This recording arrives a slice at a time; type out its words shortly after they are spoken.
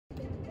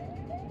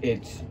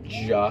It's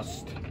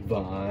just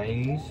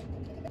vines.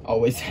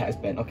 Always has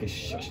been. Okay,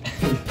 shush.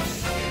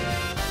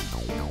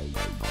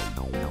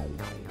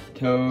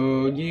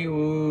 Told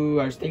you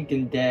I was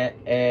thinking that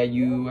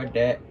you are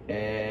dead.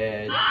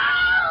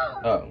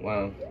 Oh,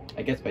 well,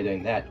 I guess by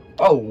doing that.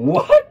 Oh,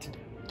 what?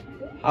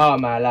 How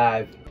am I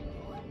alive?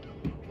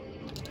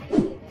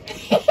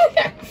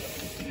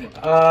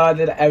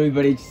 Then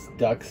everybody just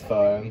ducks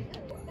for him.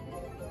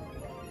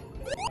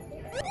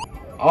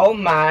 Oh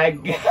my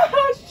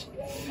gosh!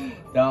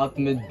 The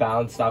ultimate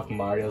bounce off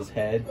Mario's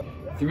head.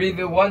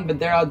 3v1, but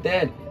they're all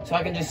dead. So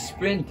I can just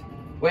sprint.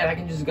 Wait, I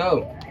can just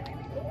go.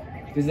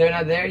 Because they're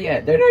not there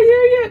yet. They're not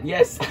here yet.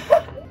 Yes.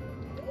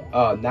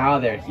 Oh, now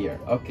they're here.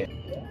 Okay.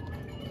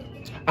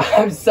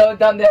 I'm so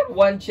dumb. They had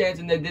one chance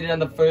and they did it on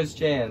the first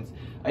chance.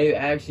 Are you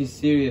actually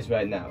serious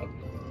right now?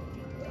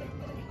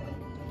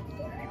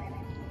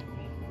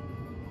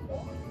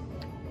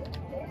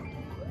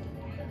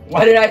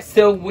 Why did I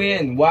still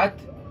win? What?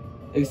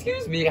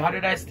 Excuse me, how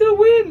did I still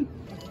win?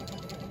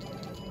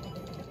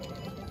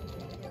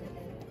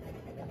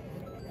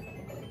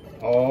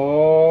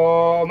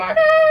 Oh my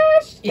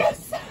gosh!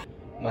 Yes!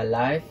 My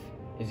life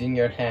is in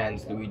your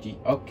hands, Luigi.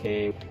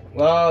 Okay.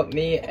 Well,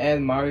 me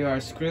and Mario are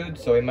screwed,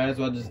 so we might as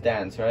well just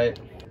dance, right?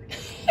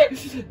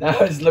 Now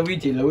it's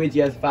Luigi. Luigi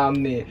has found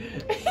me.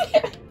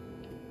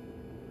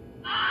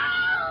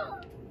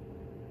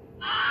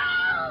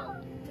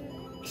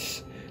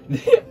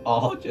 They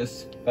all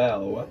just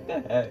fell. What the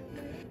heck?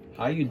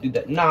 How you do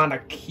that? Not a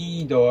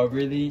key door,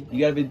 really? You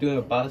gotta be doing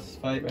a boss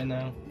fight right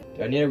now?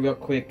 Do I need to real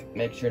quick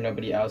make sure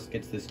nobody else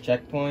gets this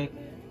checkpoint?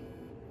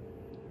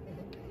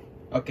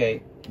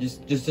 Okay,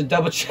 just to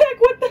double check.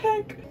 What the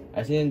heck? I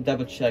just need to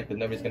double check that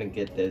nobody's gonna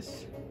get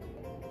this.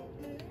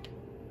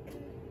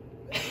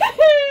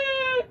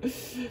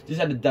 Just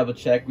had to double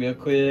check real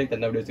quick that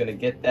nobody's gonna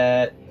get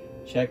that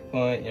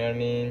checkpoint. You know what I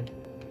mean?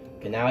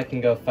 Okay, now I can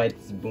go fight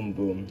this Boom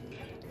Boom.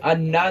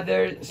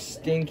 Another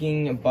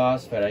stinking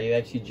boss fight. Are you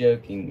actually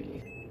joking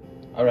me?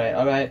 Alright,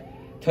 alright.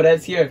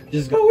 Toadette's here.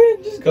 Just go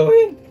in. Just go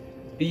in.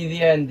 Be the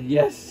end.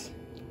 Yes.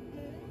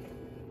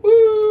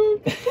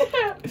 Woo!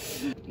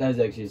 That was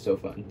actually so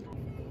fun.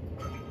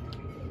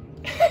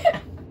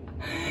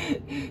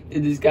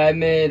 This guy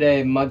made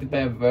a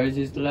multiplayer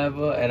versus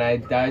level and I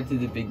died to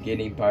the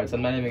beginning part, so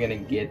I'm not even gonna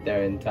get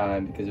there in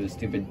time because of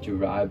stupid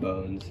dry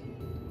bones.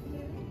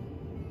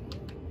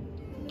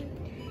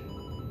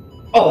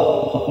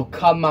 Oh,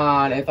 come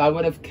on. If I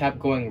would have kept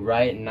going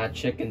right and not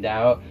chickened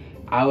out,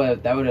 I would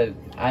have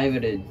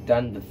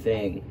done the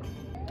thing.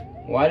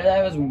 Why did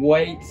I just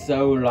wait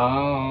so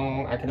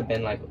long? I could have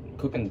been like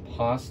cooking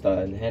pasta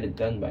and had it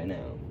done by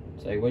now.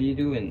 It's like, what are you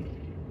doing?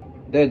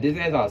 Dude, these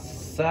guys all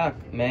suck,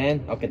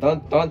 man. Okay,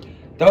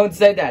 don't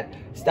say that.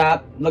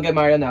 Stop. Look at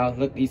Mario now.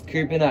 Look, he's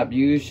creeping up.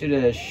 You should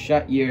have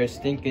shut your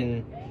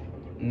stinking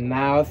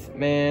mouth,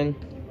 man.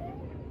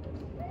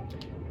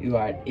 You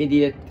are an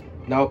idiot.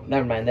 Nope,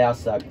 never mind, they all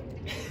suck.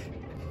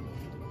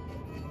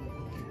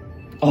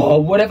 Oh,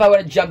 what if I would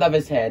have jumped off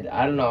his head?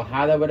 I don't know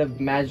how that would have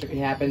magically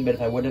happened, but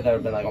if I would have, that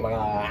would have been like, oh my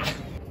god.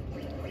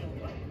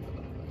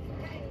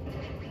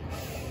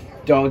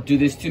 Don't do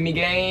this to me,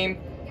 game.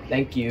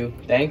 Thank you.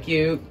 Thank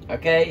you.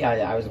 Okay,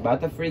 I was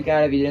about to freak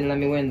out if you didn't let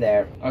me win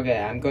there. Okay,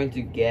 I'm going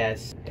to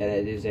guess, and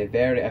it is a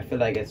very, I feel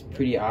like it's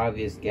pretty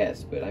obvious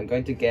guess, but I'm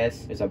going to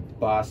guess there's a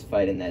boss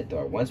fight in that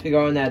door. Once we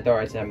go in that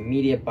door, it's an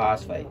immediate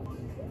boss fight.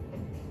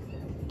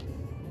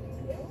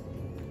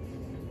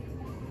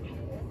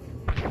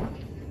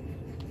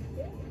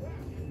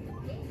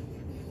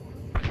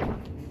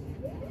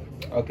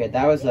 Okay,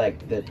 that was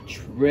like the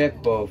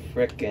triple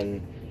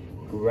frickin'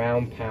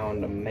 ground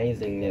pound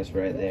amazingness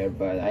right there,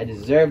 but I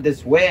deserve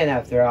this win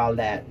after all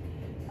that.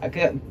 I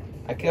killed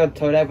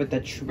Toadette with the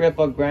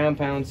triple ground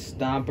pound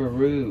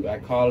stomperoo. I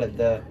call it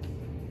the...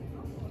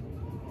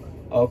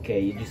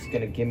 Okay, you're just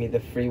gonna give me the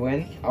free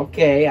win?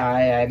 Okay,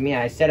 I mean,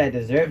 I said I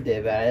deserved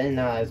it, but I didn't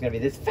know it was gonna be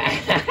this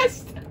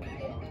fast.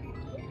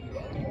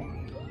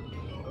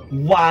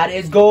 What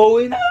is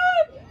going on?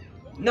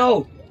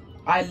 No,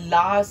 I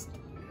lost.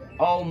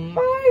 Oh my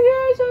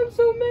gosh, I'm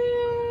so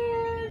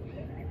mad.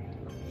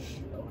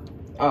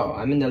 Oh,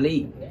 I'm in the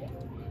lead.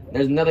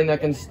 There's nothing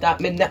that can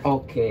stop me now.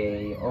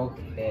 Okay.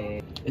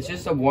 It's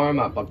just a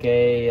warm-up,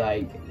 okay?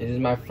 Like, it is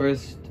my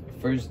first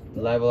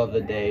level of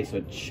the day, so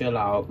chill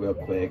out real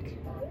quick.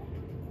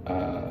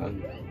 I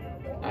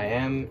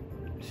am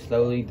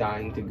slowly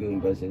dying to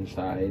Goombas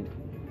inside,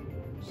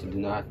 so do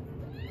not...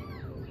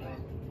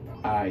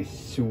 I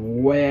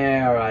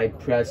swear I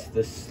pressed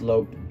the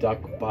slope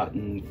duck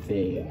button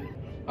thing.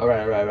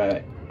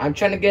 Alright. I'm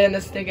trying to get in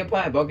this stinking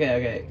pipe.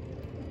 Okay.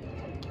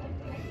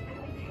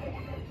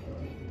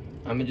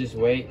 I'ma just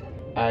wait.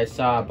 I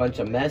saw a bunch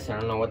of mess. I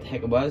don't know what the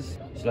heck it was.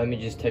 So let me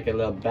just take a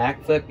little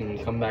backflip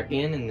and come back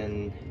in, and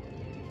then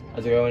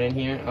how's it going in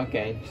here?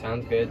 Okay,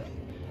 sounds good.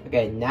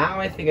 Okay, now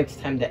I think it's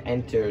time to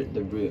enter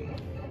the room.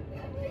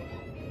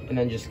 And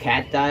then just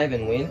cat dive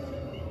and win.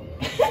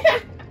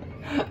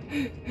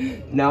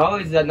 No,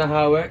 is that not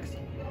how it works?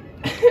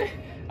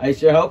 I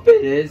sure hope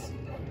it is.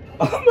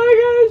 Oh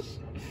my gosh.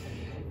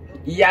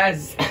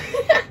 Yes!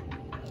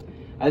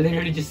 I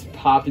literally just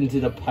popped into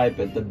the pipe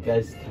at the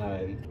best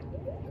time.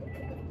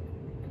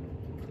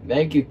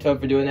 Thank you,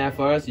 Toad, for doing that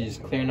for us. You're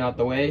just clearing out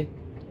the way.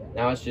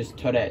 Now it's just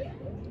Toadette.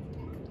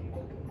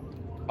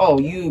 Oh,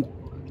 you!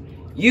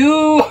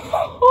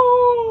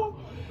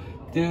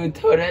 Dude,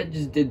 Toadette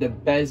just did the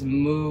best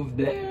move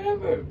there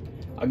ever.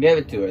 I'll give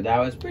it to her. That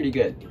was pretty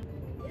good.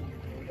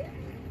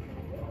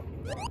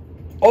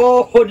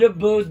 Oh, the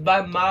boost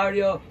by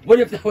Mario. What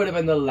if that would have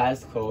been the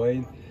last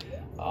coin?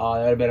 Oh,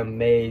 that would have been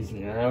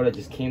amazing. And I would have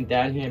just came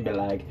down here and be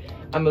like,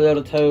 I'm a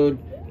little Toad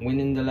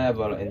winning the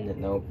level. And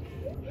nope.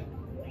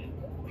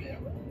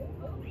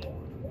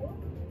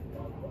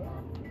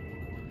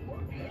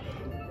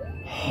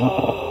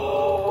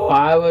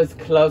 I was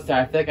closer.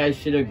 I think I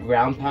should have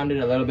ground pounded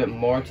a little bit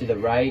more to the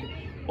right,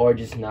 or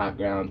just not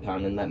ground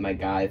pound and let my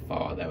guy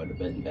fall. That would have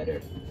been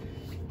better.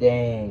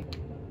 Dang.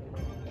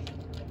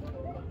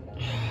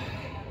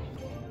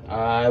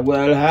 I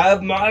will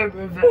have my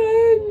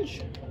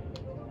revenge.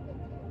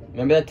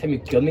 Remember that time you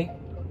killed me?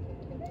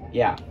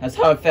 Yeah, that's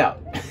how it felt.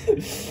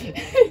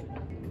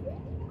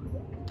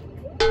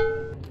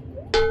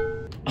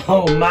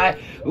 Oh my,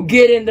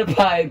 get in the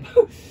pipe.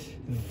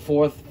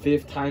 4th,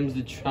 5th time's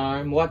the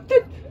charm. What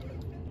the?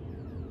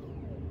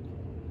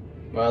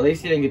 Well, at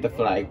least you didn't get the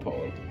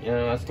flagpole. You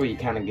know, that's what you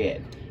kind of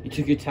get. You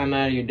took your time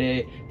out of your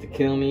day to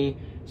kill me,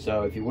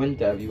 so if you wouldn't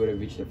have, you would have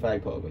reached the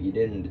flagpole, but you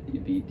didn't.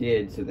 You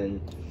did, so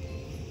then,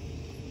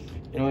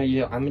 you know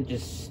what, I'm gonna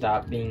just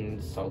stop being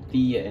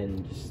salty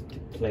and just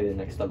play the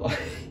next level.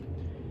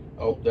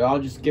 Oh, they're all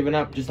just giving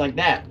up just like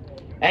that.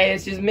 Hey,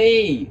 it's just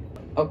me!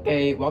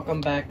 Okay, welcome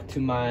back to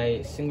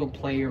my single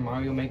player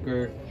Mario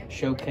Maker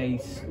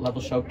showcase,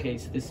 level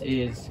showcase. This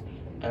is,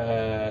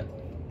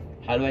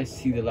 how do I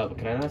see the level?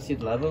 Can I not see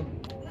the level?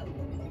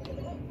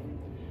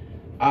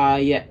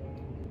 Yeah.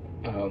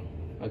 Oh,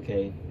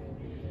 okay.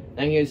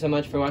 Thank you so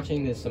much for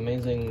watching this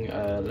amazing,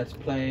 Let's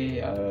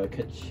Play.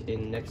 Catch you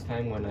next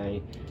time when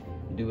I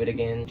do it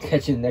again.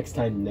 Catch you next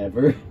time,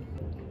 never.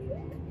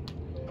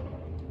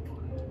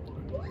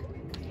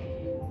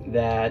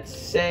 That's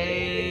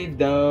saved,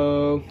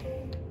 though.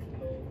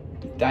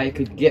 That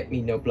could get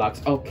me no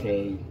blocks.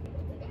 Okay.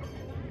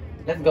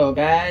 Let's go,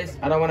 guys.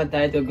 I don't want to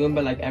die to a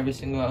Goomba like every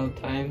single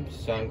time,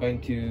 so I'm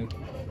going to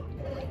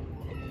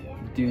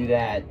do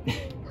that.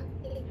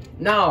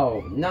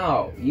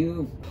 No,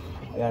 you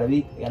gotta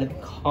be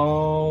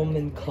calm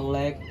and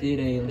collected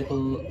a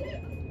little.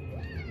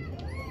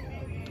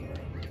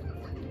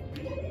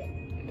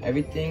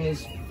 Everything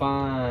is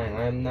fine.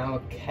 I'm now a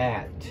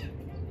cat.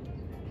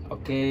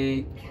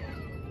 Okay.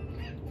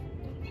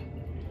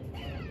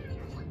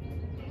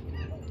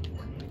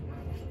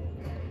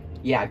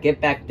 Yeah, get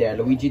back there,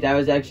 Luigi. That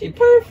was actually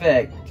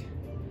perfect.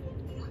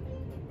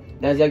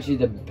 That was actually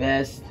the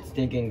best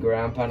stinking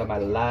ground pound of my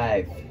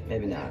life.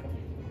 Maybe not.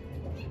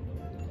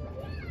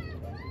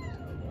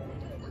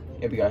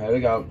 Here we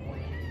go.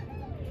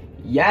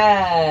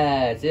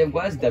 Yes, it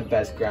was the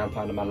best ground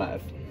pound of my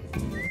life.